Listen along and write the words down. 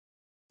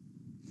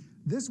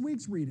This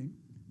week's reading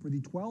for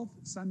the 12th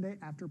Sunday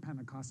after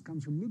Pentecost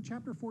comes from Luke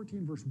chapter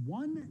 14, verse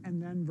 1,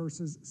 and then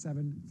verses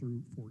 7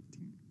 through 14.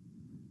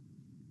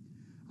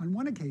 On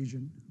one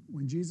occasion,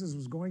 when Jesus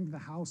was going to the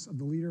house of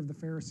the leader of the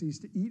Pharisees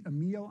to eat a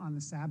meal on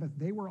the Sabbath,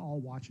 they were all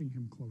watching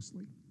him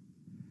closely.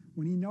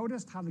 When he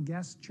noticed how the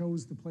guests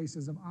chose the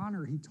places of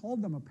honor, he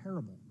told them a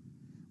parable.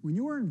 When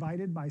you are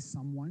invited by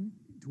someone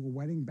to a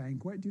wedding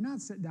banquet, do not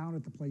sit down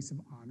at the place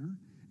of honor,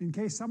 in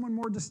case someone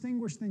more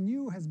distinguished than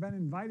you has been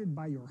invited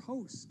by your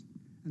host.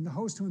 And the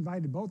host who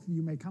invited both of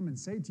you may come and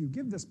say to you,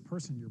 give this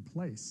person your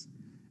place.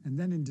 And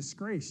then in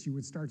disgrace, you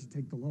would start to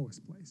take the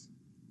lowest place.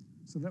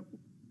 So that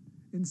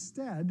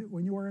instead,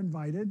 when you are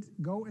invited,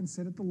 go and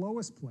sit at the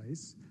lowest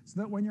place,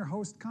 so that when your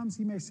host comes,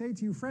 he may say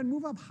to you, friend,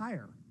 move up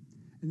higher.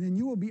 And then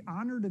you will be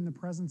honored in the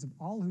presence of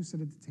all who sit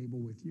at the table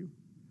with you.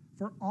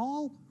 For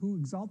all who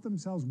exalt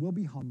themselves will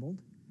be humbled,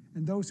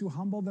 and those who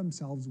humble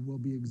themselves will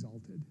be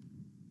exalted.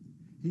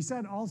 He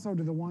said also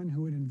to the one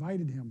who had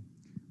invited him,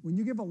 when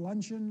you give a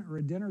luncheon or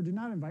a dinner, do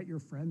not invite your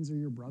friends or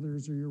your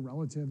brothers or your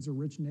relatives or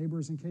rich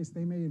neighbors in case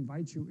they may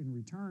invite you in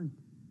return,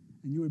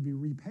 and you would be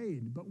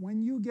repaid. But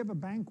when you give a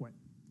banquet,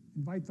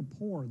 invite the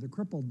poor, the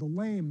crippled, the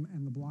lame,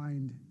 and the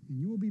blind, and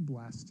you will be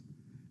blessed,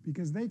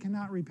 because they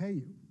cannot repay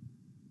you.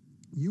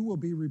 You will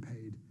be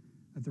repaid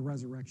at the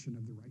resurrection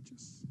of the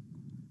righteous.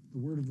 The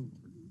word of the Lord.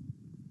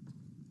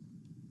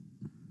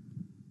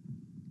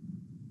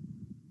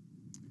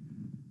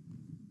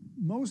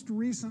 Most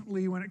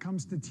recently, when it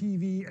comes to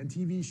TV and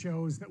TV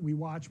shows that we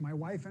watch, my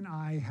wife and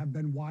I have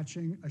been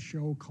watching a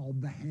show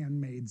called The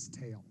Handmaid's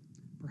Tale.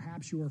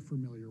 Perhaps you are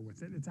familiar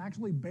with it. It's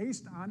actually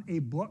based on a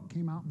book,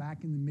 came out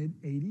back in the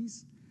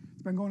mid-'80s.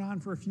 It's been going on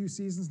for a few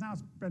seasons now.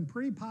 It's been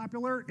pretty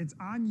popular. It's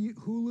on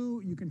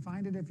Hulu. You can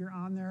find it if you're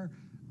on there.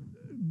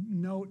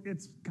 Note,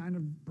 it's kind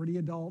of pretty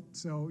adult,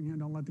 so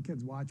don't let the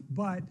kids watch.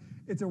 But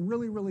it's a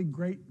really, really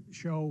great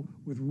show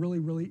with really,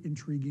 really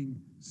intriguing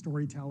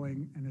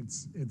storytelling, and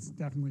it's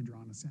definitely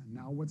drawn us in.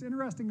 Now, what's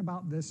interesting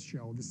about this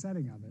show, the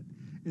setting of it,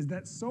 is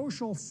that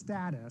social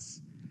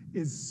status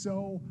is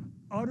so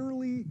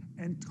utterly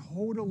and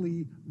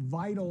totally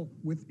vital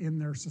within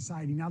their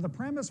society. Now, the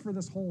premise for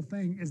this whole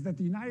thing is that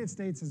the United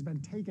States has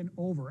been taken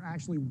over,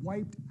 actually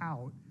wiped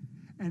out,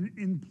 and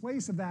in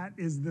place of that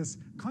is this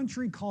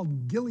country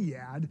called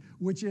Gilead,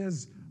 which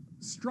is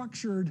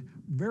structured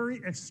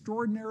very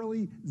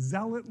extraordinarily,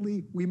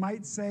 zealotly, we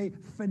might say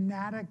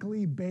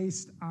fanatically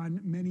based on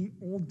many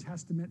Old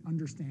Testament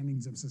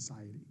understandings of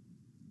society.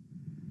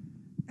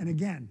 And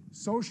again,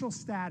 social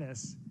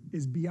status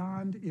is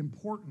beyond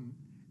important.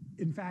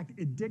 In fact,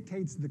 it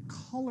dictates the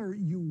color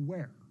you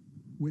wear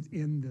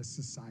within this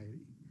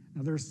society.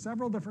 Now, there's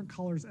several different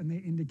colors, and they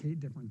indicate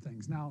different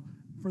things. Now,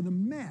 for the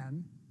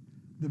men,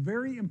 the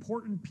very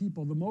important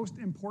people, the most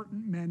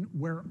important men,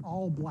 wear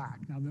all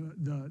black. Now,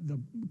 the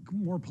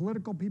more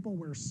political people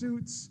wear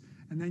suits,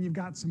 and then you've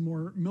got some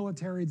more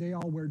military, they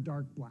all wear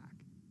dark black.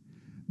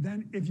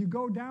 Then if you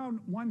go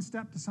down one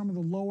step to some of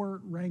the lower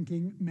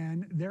ranking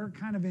men, they're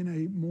kind of in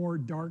a more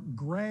dark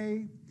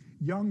gray.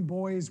 Young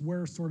boys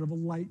wear sort of a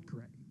light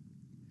gray.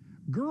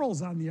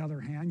 Girls, on the other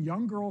hand,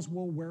 young girls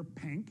will wear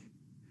pink.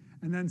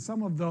 And then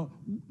some of the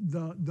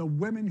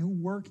women who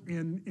work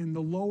in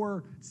the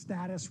lower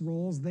status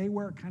roles, they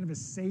wear kind of a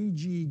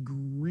sagey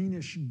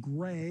greenish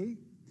gray.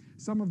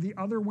 Some of the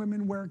other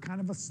women wear kind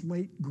of a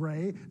slate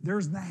gray.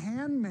 There's the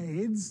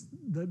handmaids,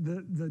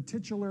 the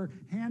titular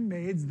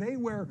handmaids, they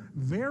wear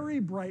very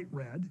bright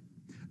red.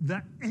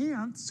 The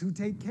aunts who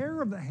take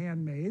care of the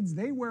handmaids,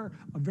 they wear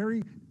a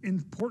very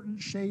important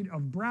shade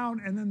of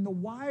brown. And then the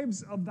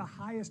wives of the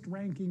highest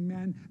ranking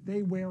men,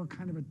 they wear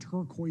kind of a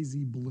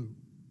turquoisey blue.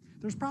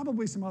 There's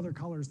probably some other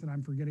colors that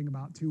I'm forgetting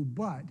about too,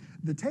 but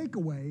the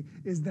takeaway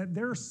is that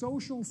their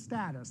social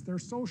status, their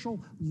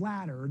social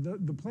ladder,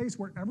 the place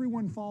where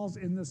everyone falls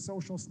in this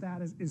social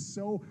status is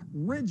so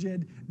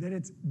rigid that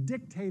it's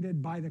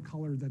dictated by the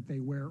color that they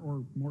wear,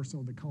 or more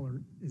so the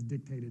color is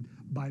dictated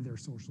by their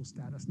social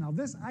status. Now,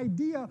 this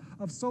idea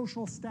of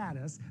social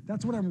status,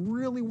 that's what I'm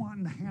really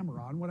wanting to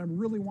hammer on, what I'm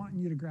really wanting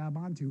you to grab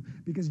onto,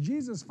 because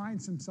Jesus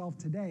finds himself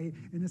today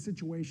in a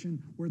situation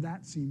where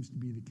that seems to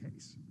be the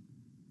case.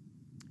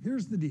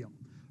 Here's the deal.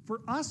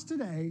 For us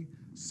today,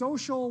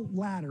 social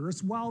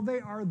ladders, while they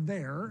are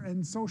there,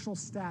 and social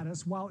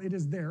status, while it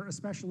is there,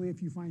 especially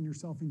if you find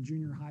yourself in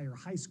junior high or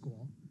high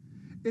school,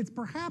 it's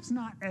perhaps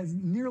not as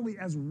nearly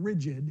as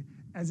rigid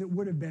as it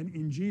would have been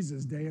in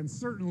Jesus' day, and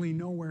certainly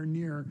nowhere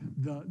near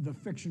the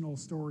fictional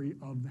story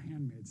of The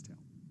Handmaid's Tale.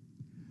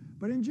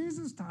 But in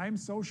Jesus' time,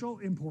 social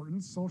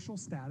importance, social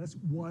status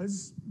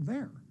was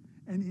there.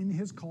 And in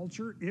his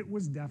culture, it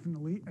was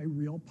definitely a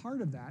real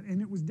part of that.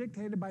 And it was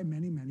dictated by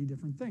many, many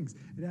different things.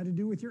 It had to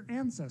do with your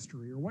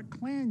ancestry, or what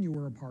clan you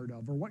were a part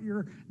of, or what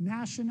your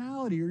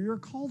nationality or your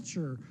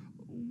culture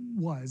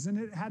was. And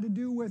it had to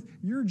do with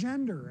your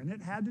gender, and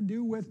it had to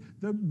do with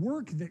the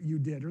work that you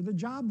did or the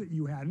job that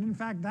you had. And in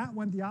fact, that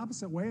went the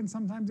opposite way, and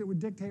sometimes it would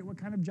dictate what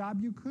kind of job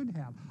you could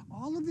have.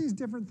 All of these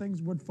different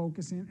things would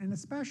focus in, and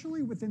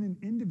especially within an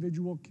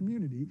individual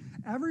community,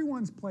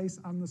 everyone's place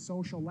on the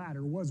social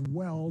ladder was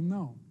well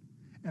known.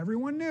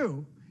 Everyone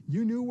knew.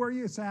 You knew where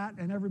you sat,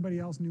 and everybody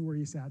else knew where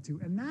you sat too.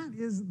 And that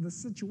is the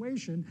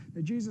situation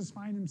that Jesus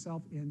finds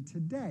himself in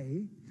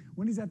today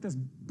when he's at this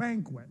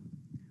banquet,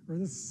 or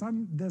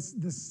this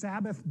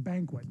Sabbath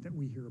banquet that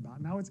we hear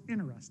about. Now, it's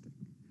interesting.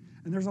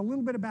 And there's a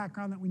little bit of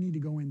background that we need to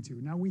go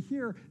into. Now, we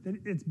hear that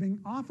it's being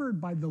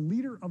offered by the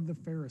leader of the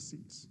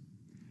Pharisees.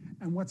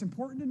 And what's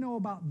important to know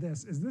about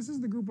this is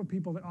the group of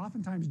people that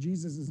oftentimes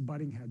Jesus is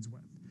butting heads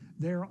with.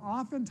 They're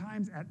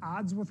oftentimes at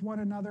odds with one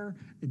another.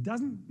 It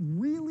doesn't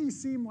really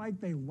seem like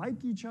they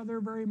like each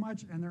other very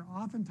much, and they're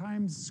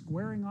oftentimes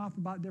squaring off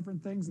about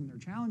different things, and they're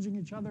challenging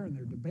each other, and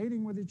they're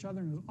debating with each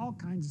other, and there's all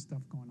kinds of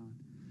stuff going on.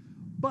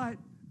 But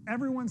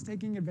everyone's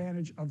taking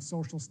advantage of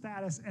social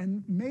status,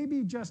 and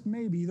maybe, just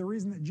maybe, the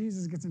reason that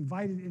Jesus gets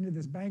invited into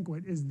this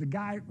banquet is the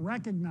guy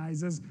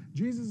recognizes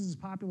Jesus is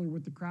popular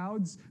with the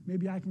crowds.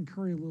 Maybe I can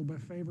curry a little bit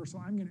of favor, so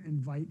I'm going to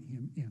invite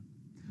him in.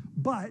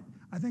 But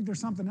I think there's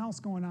something else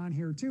going on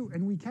here too,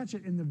 and we catch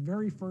it in the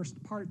very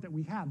first part that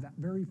we have, that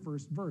very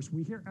first verse.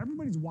 We hear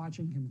everybody's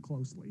watching him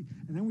closely,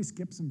 and then we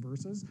skip some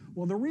verses.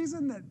 Well, the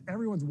reason that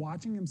everyone's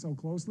watching him so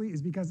closely is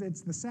because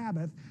it's the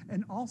Sabbath,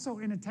 and also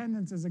in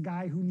attendance is a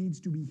guy who needs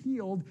to be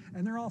healed,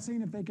 and they're all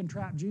seeing if they can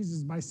trap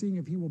Jesus by seeing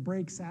if he will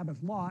break Sabbath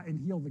law and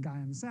heal the guy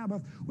on the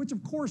Sabbath, which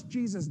of course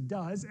Jesus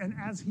does, and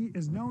as he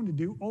is known to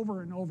do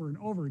over and over and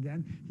over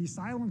again, he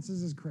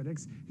silences his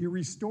critics, he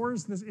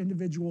restores this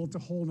individual to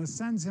wholeness,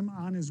 sends him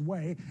on his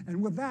way,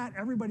 and with that,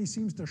 everybody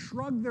seems to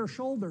shrug their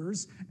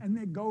shoulders, and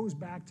it goes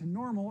back to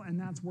normal, and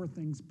that's where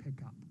things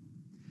pick up.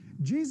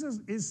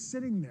 Jesus is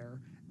sitting there,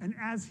 and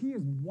as he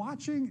is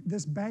watching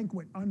this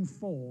banquet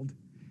unfold,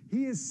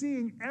 he is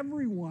seeing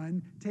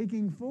everyone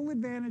taking full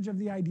advantage of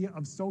the idea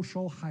of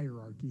social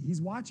hierarchy.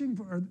 He's watching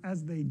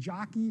as they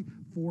jockey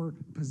for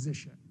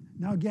position.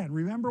 Now again,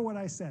 remember what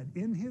I said.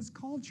 In his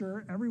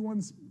culture,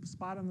 everyone's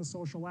spot on the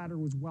social ladder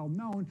was well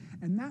known,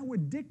 and that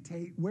would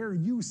dictate where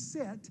you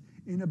sit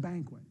in a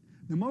banquet.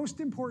 The most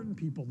important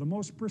people, the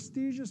most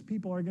prestigious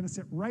people are going to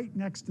sit right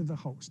next to the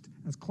host,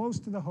 as close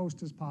to the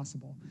host as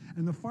possible.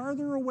 And the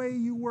farther away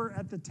you were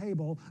at the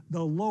table,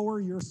 the lower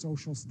your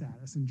social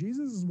status. And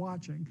Jesus is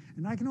watching,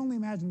 and I can only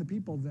imagine the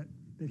people that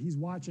he's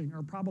watching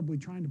are probably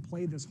trying to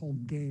play this whole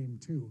game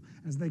too.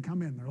 As they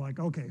come in, they're like,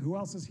 okay, who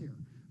else is here?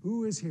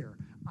 Who is here?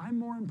 I'm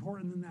more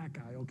important than that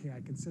guy. Okay,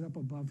 I can sit up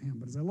above him.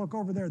 But as I look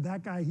over there,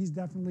 that guy, he's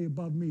definitely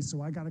above me,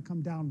 so I got to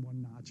come down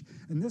one notch.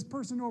 And this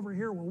person over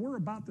here, well, we're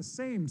about the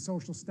same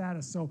social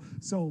status.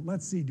 So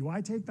let's see. Do I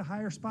take the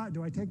higher spot?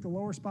 Do I take the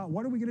lower spot?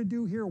 What are we going to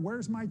do here?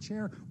 Where's my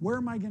chair? Where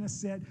am I going to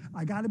sit?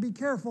 I got to be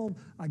careful.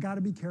 I got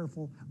to be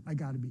careful. I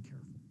got to be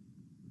careful.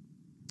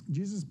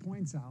 Jesus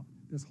points out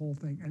this whole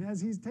thing. And as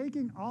he's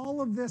taking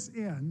all of this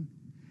in,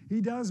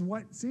 he does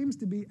what seems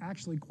to be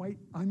actually quite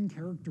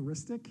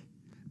uncharacteristic.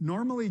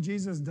 Normally,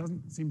 Jesus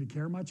doesn't seem to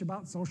care much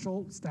about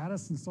social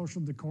status and social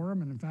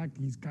decorum, and in fact,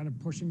 he's kind of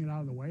pushing it out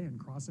of the way and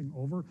crossing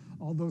over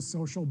all those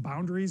social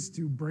boundaries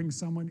to bring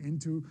someone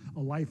into a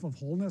life of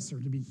wholeness or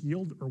to be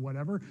healed or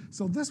whatever.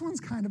 So this one's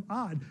kind of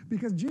odd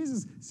because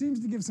Jesus seems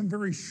to give some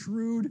very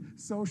shrewd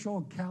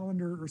social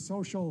calendar or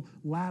social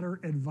ladder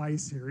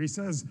advice here. He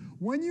says,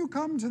 when you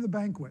come to the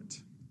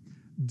banquet,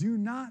 do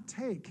not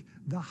take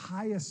the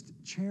highest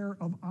chair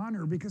of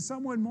honor because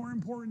someone more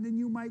important than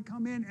you might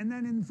come in, and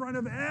then in front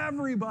of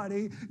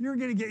everybody, you're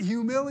going to get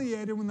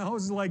humiliated when the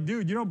host is like,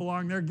 dude, you don't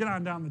belong there, get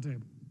on down the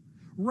table.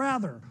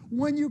 Rather,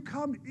 when you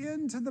come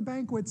into the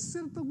banquet,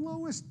 sit at the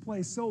lowest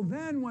place, so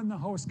then when the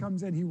host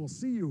comes in, he will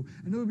see you,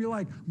 and he'll be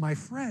like, my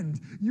friend,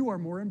 you are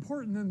more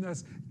important than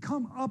this.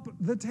 Come up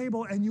the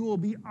table, and you will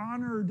be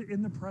honored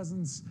in the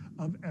presence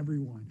of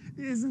everyone.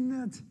 Isn't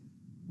it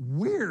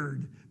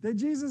weird that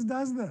Jesus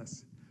does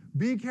this?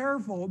 Be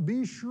careful,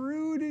 be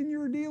shrewd in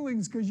your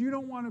dealings because you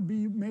don't want to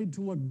be made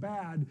to look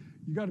bad.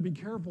 You got to be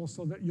careful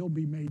so that you'll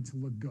be made to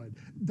look good.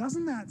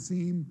 Doesn't that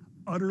seem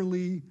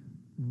utterly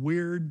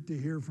weird to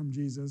hear from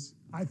Jesus?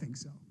 I think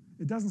so.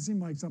 It doesn't seem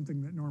like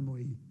something that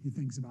normally he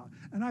thinks about.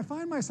 And I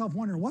find myself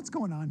wondering, what's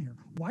going on here?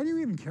 Why do you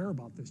even care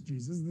about this,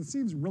 Jesus? This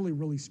seems really,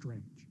 really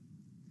strange.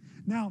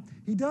 Now,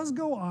 he does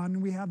go on,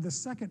 and we have the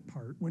second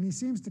part, when he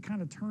seems to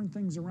kind of turn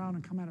things around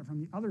and come at it from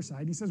the other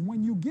side. He says,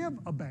 when you give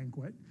a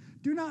banquet,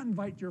 do not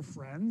invite your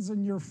friends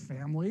and your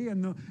family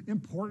and the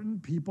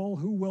important people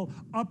who will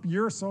up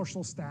your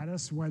social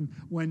status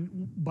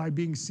by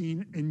being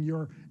seen in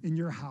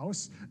your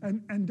house.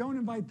 And don't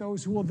invite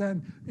those who will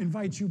then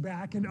invite you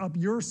back and up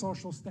your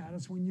social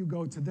status when you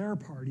go to their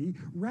party.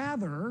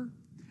 Rather,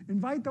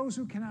 invite those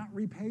who cannot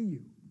repay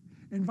you.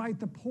 Invite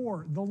the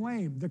poor, the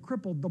lame, the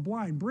crippled, the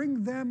blind.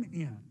 Bring them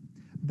in.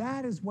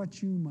 That is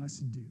what you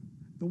must do.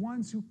 The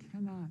ones who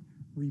cannot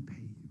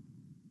repay you.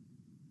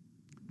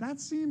 That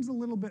seems a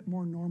little bit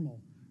more normal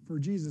for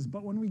Jesus.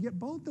 But when we get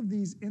both of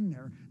these in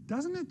there,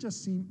 doesn't it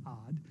just seem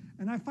odd?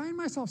 And I find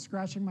myself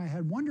scratching my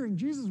head, wondering,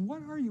 Jesus,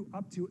 what are you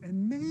up to?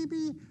 And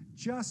maybe,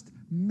 just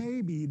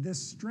maybe, this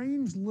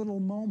strange little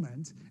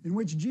moment in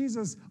which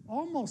Jesus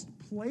almost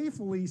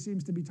playfully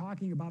seems to be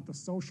talking about the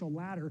social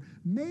ladder,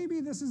 maybe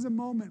this is a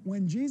moment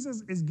when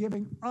Jesus is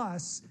giving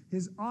us,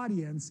 his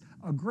audience,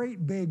 a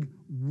great big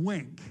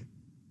wink.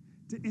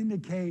 to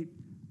indicate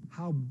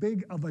how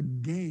big of a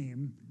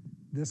game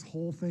this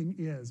whole thing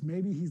is.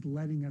 Maybe he's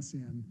letting us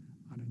in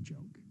on a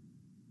joke.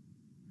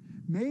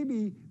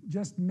 Maybe,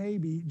 just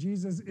maybe,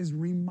 Jesus is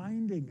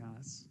reminding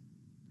us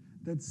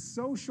that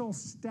social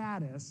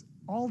status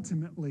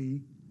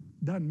ultimately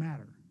doesn't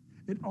matter.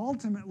 It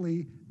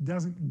ultimately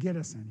doesn't get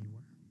us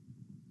anywhere.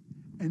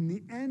 And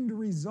the end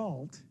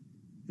result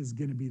is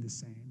going to be the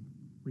same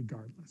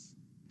regardless.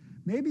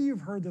 Maybe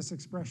you've heard this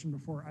expression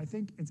before. I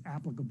think it's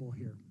applicable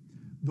here.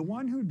 The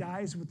one who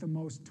dies with the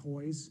most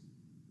toys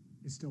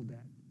is still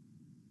dead.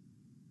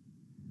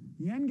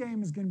 The end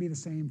game is going to be the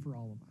same for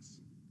all of us.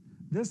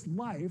 This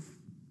life,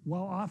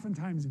 while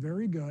oftentimes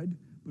very good,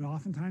 but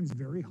oftentimes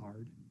very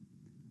hard,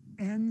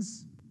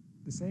 ends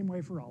the same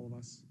way for all of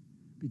us,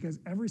 because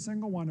every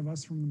single one of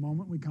us, from the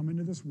moment we come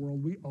into this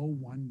world, we owe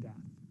one death.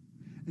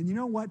 And you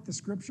know what? The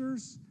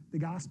scriptures, the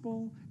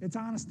gospel, it's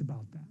honest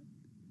about that.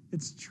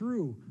 It's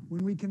true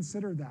when we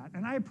consider that.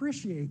 And I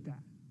appreciate that.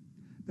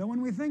 That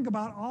when we think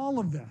about all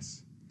of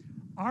this,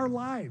 our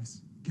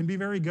lives can be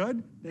very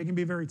good, they can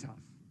be very tough.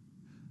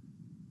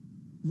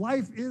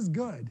 Life is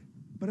good,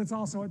 but it's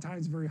also at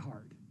times very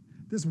hard.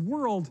 This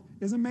world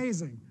is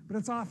amazing, but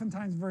it's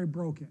oftentimes very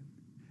broken.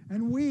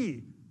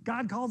 And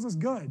God calls us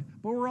good,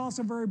 but we're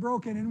also very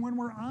broken. And when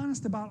we're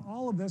honest about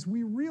all of this,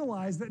 we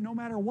realize that no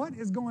matter what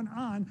is going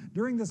on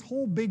during this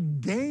whole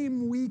big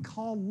game we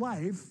call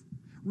life,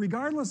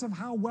 regardless of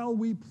how well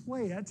we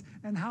play it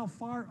and how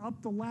far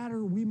up the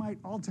ladder we might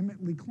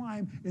ultimately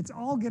climb, it's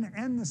all going to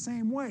end the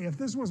same way. If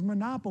this was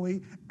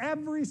Monopoly,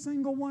 every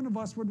single one of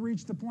us would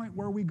reach the point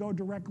where we go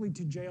directly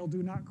to jail,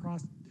 do not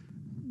collect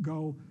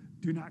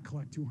 $200.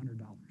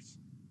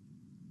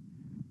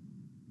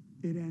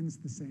 It ends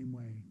the same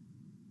way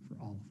for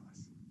all of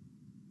us.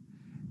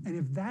 And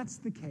if that's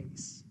the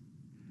case,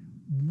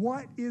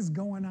 what is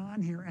going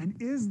on here? And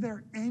is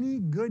there any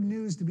good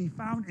news to be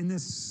found in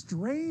this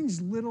strange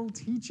little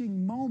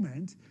teaching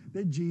moment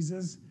that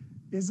Jesus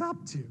is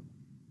up to?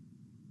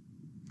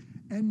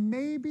 And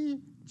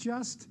maybe,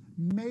 just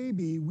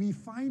maybe, we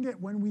find it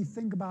when we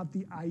think about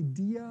the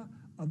idea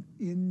of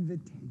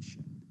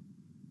invitation.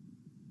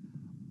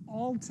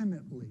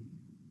 Ultimately,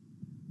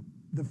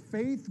 the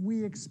faith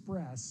we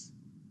express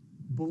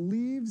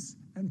believes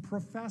and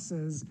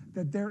professes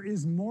that there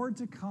is more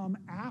to come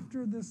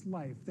after this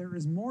life. There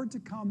is more to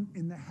come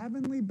in the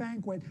heavenly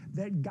banquet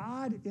that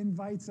God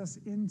invites us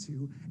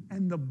into.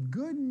 And the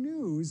good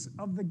news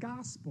of the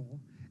gospel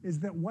is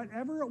that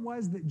whatever it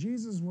was that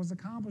Jesus was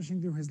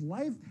accomplishing through his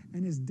life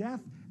and his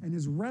death and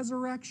his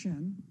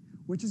resurrection,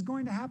 which is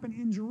going to happen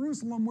in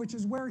Jerusalem, which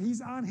is where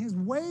he's on his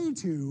way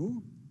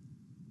to,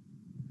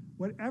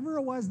 whatever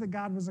it was that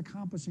God was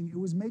accomplishing, it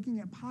was making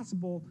it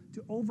possible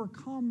to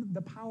overcome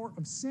the power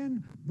of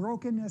sin,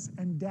 brokenness,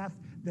 and death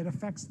that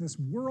affects this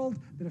world,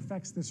 that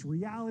affects this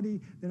reality,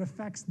 that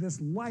affects this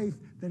life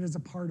that is a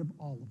part of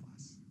all of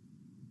us.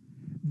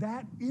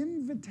 That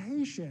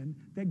invitation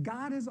that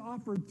God has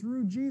offered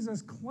through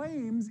Jesus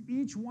claims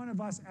each one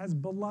of us as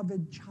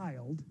beloved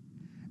child,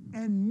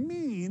 and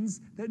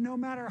means that no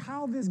matter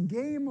how this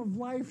game of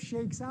life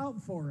shakes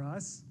out for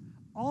us,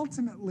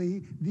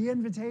 ultimately, the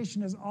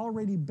invitation has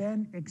already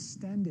been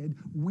extended.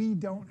 We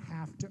don't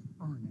have to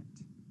earn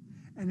it.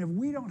 And if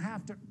we don't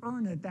have to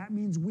earn it, that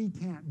means we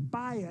can't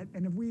buy it.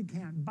 And if we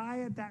can't buy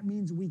it, that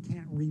means we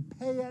can't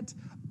repay it.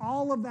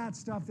 All of that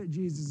stuff that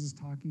Jesus is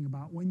talking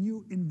about. When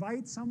you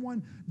invite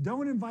someone,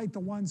 don't invite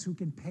the ones who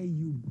can pay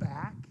you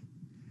back.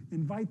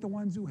 Invite the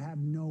ones who have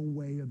no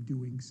way of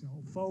doing so.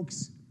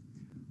 Folks,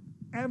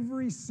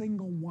 every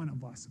single one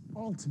of us,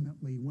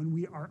 ultimately, when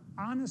we are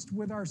honest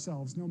with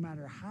ourselves, no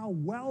matter how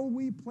well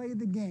we play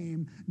the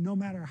game, no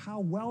matter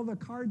how well the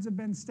cards have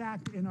been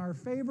stacked in our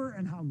favor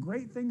and how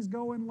great things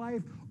go in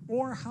life,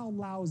 or how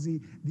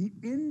lousy, the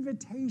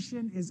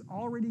invitation is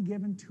already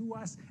given to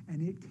us,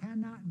 and it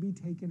cannot be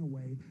taken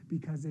away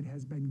because it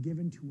has been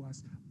given to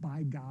us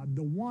by God,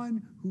 the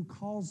one who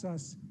calls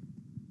us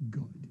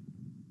good.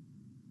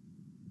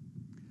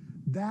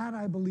 That,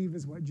 I believe,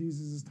 is what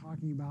Jesus is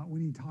talking about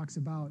when he talks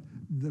about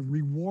the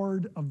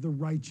reward of the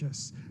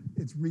righteous.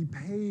 It's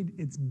repaid,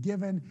 it's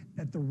given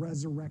at the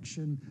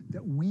resurrection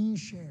that we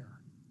share.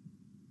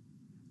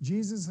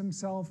 Jesus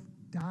himself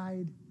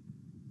died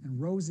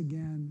and rose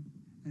again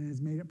and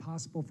has made it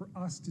possible for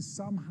us to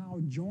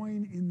somehow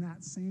join in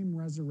that same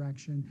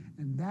resurrection,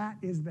 and that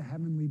is the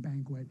heavenly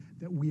banquet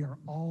that we are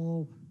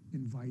all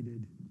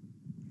invited